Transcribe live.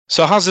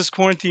So how's this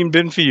quarantine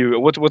been for you?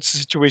 What's the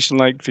situation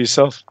like for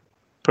yourself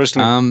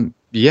personally?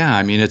 Yeah,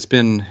 I mean it's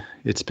been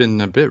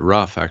a bit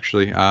rough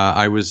actually.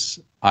 I was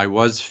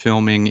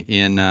filming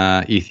in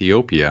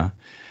Ethiopia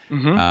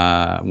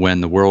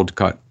when the world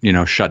got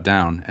shut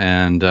down,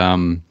 and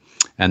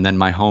then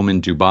my home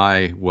in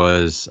Dubai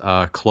was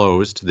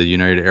closed. The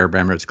United Arab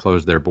Emirates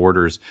closed their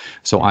borders,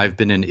 so I've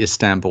been in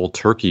Istanbul,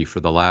 Turkey, for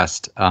the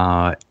last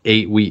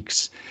 8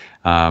 weeks,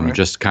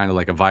 just kind of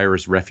like a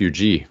virus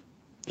refugee.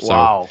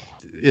 Wow.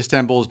 So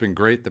Istanbul has been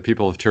great. The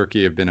people of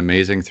Turkey have been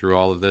amazing through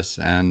all of this.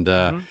 And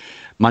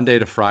Monday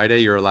to Friday,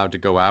 you're allowed to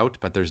go out,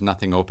 but there's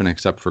nothing open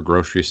except for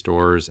grocery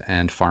stores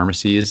and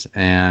pharmacies.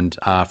 And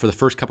for the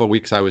first couple of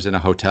weeks, I was in a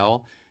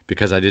hotel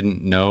because I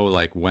didn't know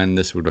like when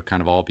this would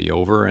kind of all be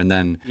over. And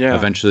then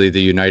eventually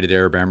the United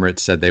Arab Emirates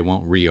said they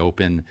won't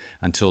reopen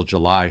until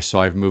July. So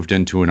I've moved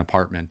into an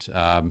apartment.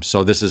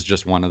 So this is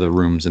just one of the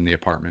rooms in the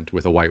apartment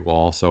with a white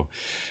wall. So,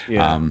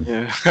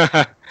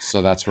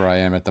 so that's where I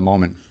am at the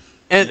moment.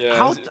 And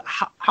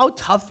how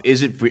tough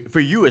is it for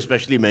you,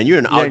 especially, man? You're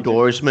an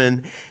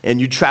outdoorsman and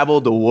you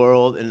travel the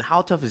world. And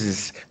how tough is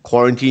this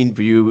quarantine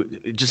for you,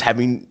 just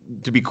having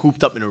to be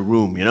cooped up in a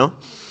room,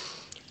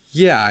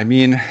 Yeah, I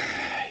mean,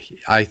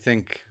 I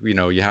think,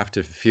 you have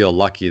to feel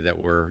lucky that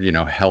we're,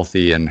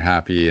 healthy and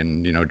happy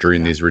and,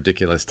 during these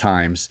ridiculous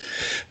times.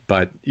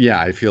 But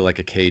yeah, I feel like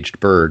a caged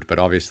bird. But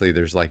obviously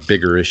there's like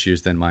bigger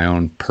issues than my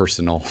own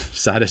personal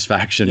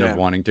satisfaction of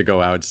wanting to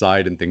go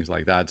outside and things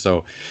like that.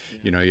 So,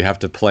 you have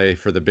to play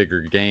for the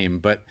bigger game.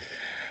 But,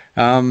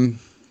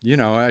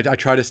 I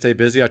try to stay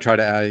busy. I try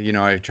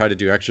to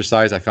do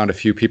exercise. I found a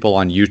few people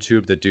on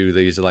YouTube that do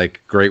these like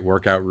great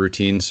workout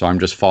routines. So I'm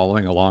just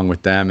following along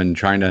with them and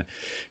trying to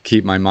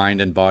keep my mind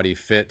and body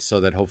fit so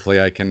that hopefully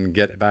I can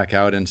get back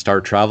out and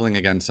start traveling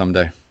again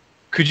someday.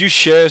 Could you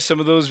share some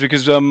of those?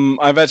 Because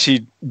I've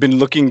actually been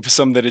looking for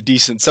some that are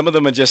decent. Some of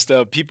them are just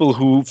people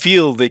who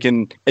feel they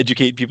can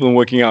educate people in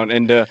working out,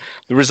 and the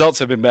results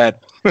have been bad.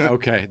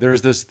 Okay,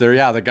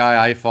 the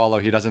guy I follow,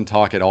 he doesn't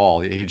talk at all.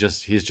 He's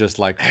just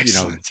like,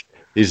 Excellent.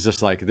 He's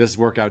just like, this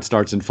workout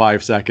starts in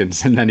 5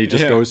 seconds, and then he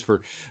just goes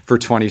for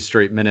 20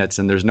 straight minutes,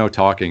 and there's no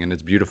talking, and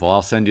it's beautiful.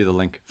 I'll send you the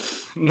link.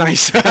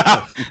 Nice.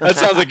 That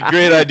sounds like a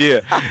great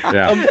idea.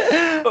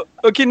 Yeah.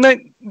 Okay, now,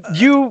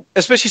 you,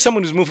 especially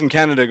someone who's moved from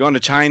Canada, gone to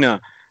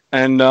China,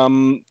 and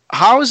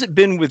how has it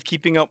been with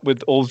keeping up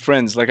with old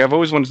friends? Like, I've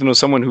always wanted to know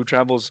someone who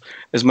travels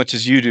as much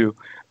as you do.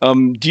 I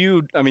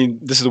mean,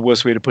 this is the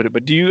worst way to put it,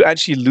 but do you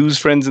actually lose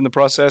friends in the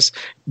process?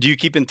 Do you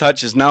keep in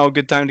touch? Is now a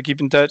good time to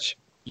keep in touch?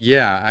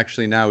 Yeah,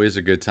 actually now is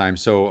a good time.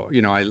 So,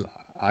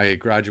 I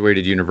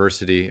graduated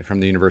from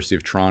the University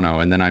of Toronto,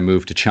 and then I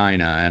moved to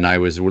China, and I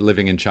was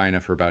living in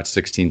China for about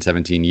 16,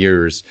 17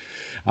 years.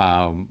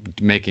 I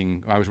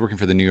was working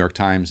for the New York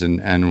Times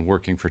and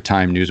working for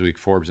Time, Newsweek,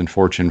 Forbes, and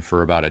Fortune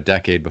for about a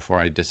decade before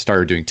I just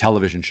started doing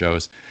television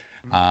shows.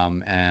 You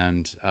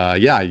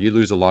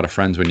lose a lot of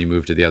friends when you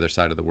move to the other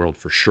side of the world,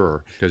 for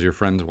sure, because your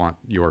friends want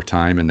your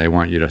time and they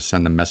want you to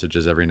send them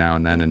messages every now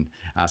and then and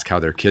ask how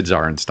their kids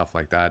are and stuff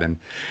like that. And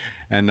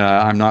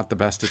I'm not the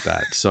best at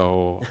that.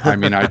 So, I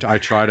mean, I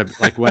try to,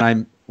 like,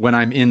 when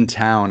I'm in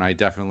town, I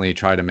definitely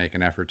try to make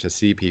an effort to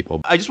see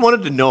people. I just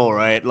wanted to know,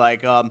 right?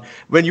 Like,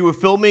 when you were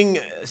filming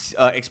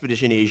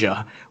Expedition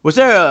Asia,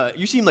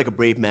 you seem like a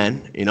brave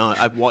man.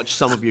 I've watched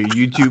some of your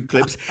YouTube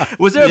clips.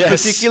 Was there a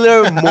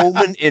particular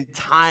moment in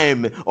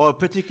time or a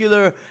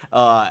particular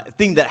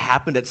thing that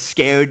happened that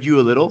scared you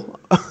a little?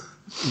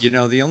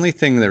 The only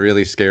thing that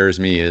really scares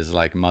me is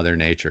like Mother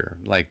Nature.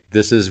 Like,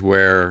 this is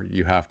where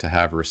you have to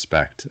have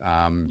respect.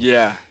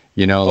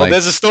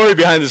 There's a story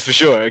behind this for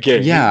sure. Okay.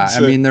 Yeah,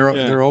 so, I mean,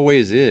 there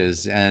always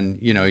is. And,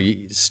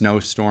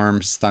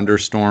 snowstorms,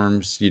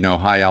 thunderstorms,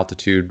 high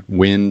altitude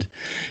wind,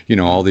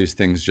 all these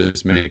things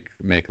just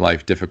make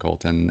life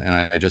difficult. And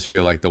I just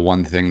feel like the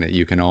one thing that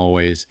you can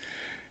always,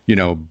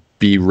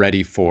 be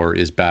ready for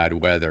is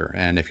bad weather.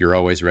 And if you're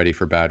always ready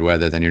for bad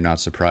weather, then you're not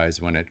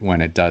surprised when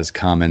it does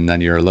come, and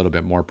then you're a little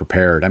bit more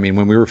prepared. I mean,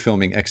 when we were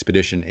filming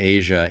Expedition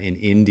Asia in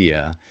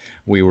India,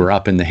 we were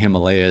up in the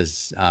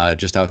Himalayas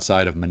just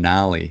outside of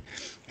Manali,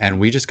 and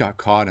we just got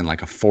caught in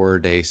like a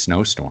 4-day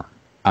snowstorm,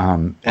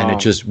 and it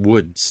just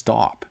wouldn't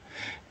stop.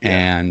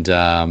 And,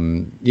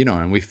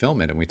 and we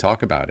film it and we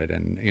talk about it,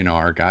 and,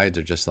 our guides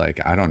are just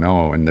like, I don't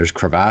know. And there's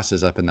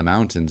crevasses up in the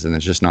mountains, and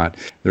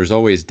there's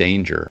always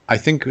danger. I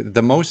think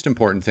the most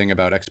important thing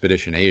about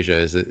Expedition Asia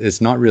is it's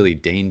not really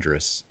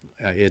dangerous.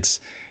 It's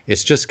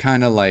just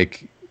kind of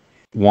like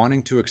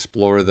wanting to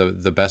explore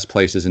the best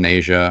places in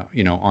Asia,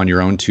 on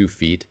your own 2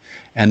 feet,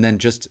 and then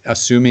just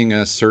assuming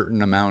a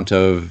certain amount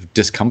of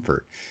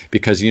discomfort.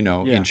 Because,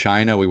 in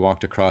China, we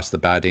walked across the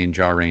Badain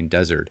Jarain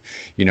Desert.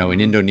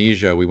 In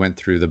Indonesia, we went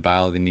through the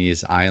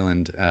Balinese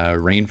island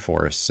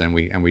rainforests,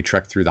 and we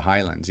trekked through the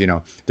highlands.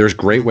 There's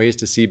great ways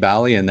to see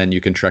Bali, and then you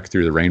can trek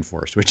through the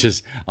rainforest, which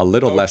is a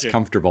little less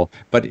comfortable.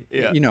 But,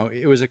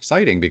 it was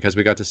exciting because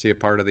we got to see a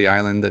part of the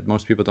island that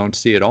most people don't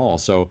see at all.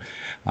 So,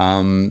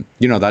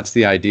 that's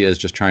the idea, is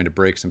just trying to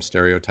break some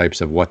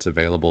stereotypes of what's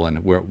available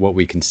and what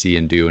we can see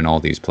and do in all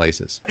these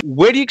places.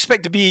 Where do you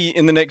expect to be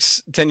in the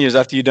next 10 years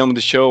after you're done with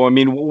the show? I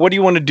mean, what do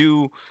you want to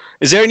do?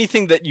 Is there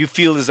anything that you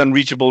feel is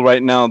unreachable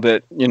right now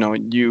that,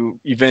 you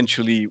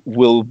eventually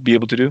will be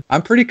able to do?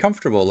 I'm pretty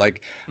comfortable.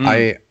 Like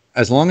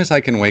as long as I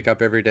can wake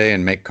up every day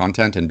and make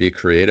content and be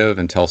creative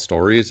and tell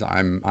stories,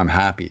 I'm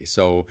happy.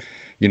 So,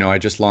 I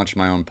just launched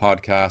my own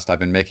podcast. I've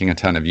been making a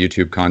ton of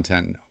YouTube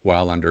content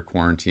while under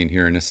quarantine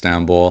here in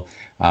Istanbul.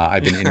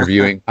 I've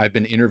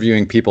been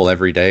interviewing people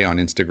every day on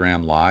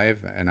Instagram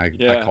Live, and I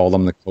call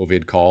them the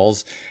COVID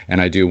calls,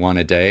 and I do one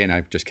a day, and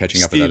I'm just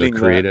catching up with other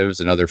creatives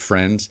and other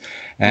friends,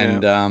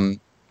 and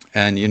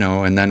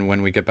then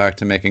when we get back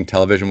to making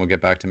television, we'll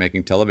get back to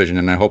making television,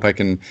 and I hope I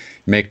can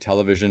make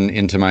television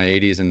into my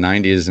 80s and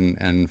 90s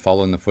and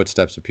follow in the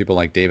footsteps of people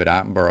like David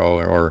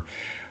Attenborough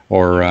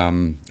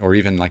or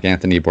even like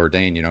Anthony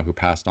Bourdain, who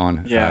passed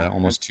on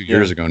almost 2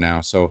 years ago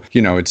now. So,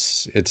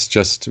 it's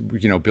just,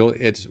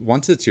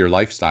 once it's your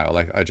lifestyle,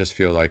 I just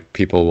feel like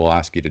people will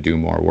ask you to do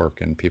more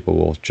work, and people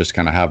will just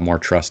kind of have more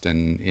trust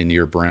in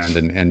your brand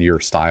and your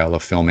style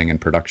of filming and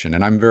production.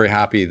 And I'm very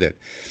happy that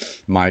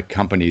my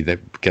company that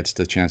gets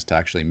the chance to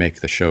actually make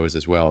the shows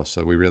as well.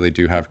 So we really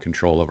do have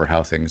control over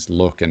how things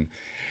look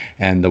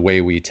and the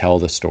way we tell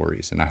the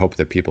stories. And I hope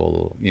that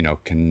people,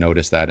 can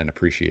notice that and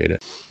appreciate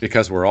it,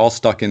 because we're all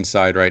stuck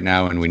inside right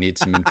now, and we need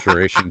some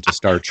inspiration to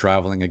start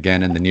traveling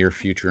again in the near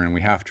future. And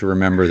we have to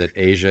remember that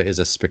Asia is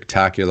a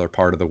spectacular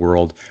part of the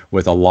world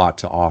with a lot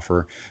to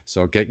offer.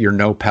 So get your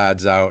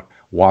notepads out,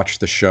 watch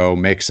the show,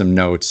 make some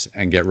notes,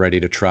 and get ready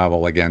to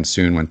travel again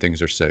soon when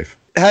things are safe.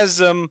 Has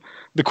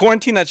the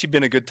quarantine actually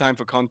been a good time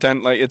for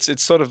content? Like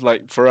it's sort of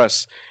like, for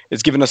us,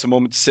 it's given us a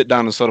moment to sit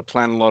down and sort of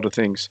plan a lot of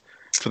things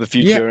for the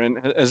future. Yeah.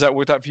 And has that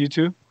worked out for you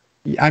too?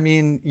 I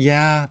mean,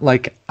 yeah,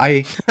 like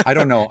I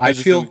don't know.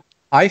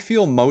 I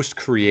feel most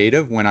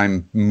creative when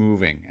I'm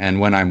moving and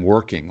when I'm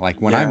working.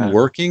 Like when I'm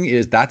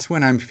working that's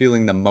when I'm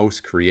feeling the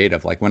most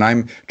creative. Like when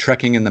I'm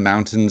trekking in the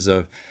mountains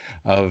of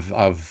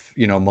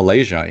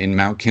Malaysia, in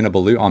Mount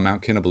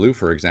Kinabalu,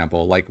 for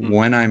example, like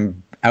when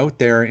I'm out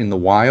there in the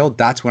wild,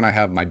 that's when I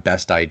have my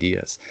best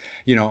ideas.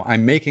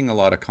 I'm making a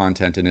lot of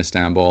content in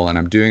Istanbul, and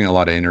I'm doing a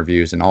lot of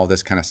interviews and all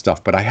this kind of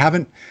stuff, but I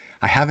haven't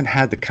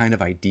had the kind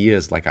of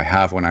ideas like I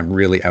have when I'm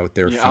really out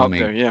there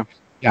filming. Out there,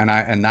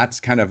 And that's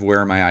kind of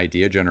where my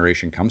idea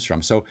generation comes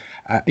from. So,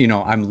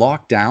 I'm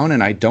locked down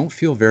and I don't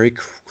feel very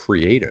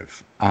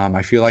creative.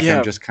 I feel like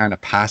I'm just kind of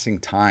passing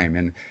time,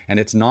 and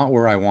it's not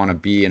where I want to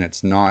be, and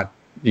it's not,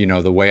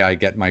 the way I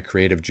get my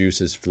creative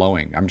juices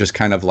flowing. I'm just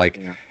kind of like,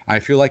 I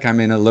feel like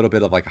I'm in a little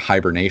bit of like a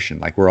hibernation.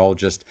 Like we're all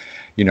just,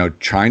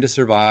 trying to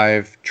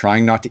survive,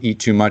 trying not to eat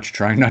too much,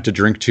 trying not to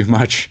drink too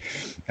much,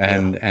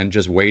 and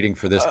just waiting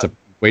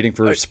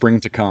for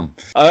spring to come.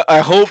 I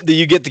hope that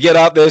you get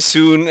out there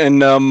soon,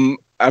 and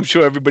I'm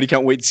sure everybody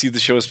can't wait to see the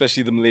show,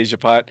 especially the Malaysia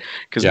part,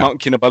 because Mount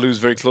Kinabalu is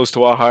very close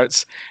to our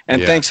hearts.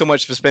 And thanks so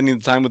much for spending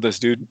the time with us,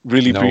 dude.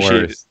 Really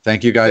appreciate it.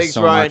 Thank you guys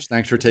so much.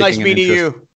 Thanks for taking an interest. Nice meeting you.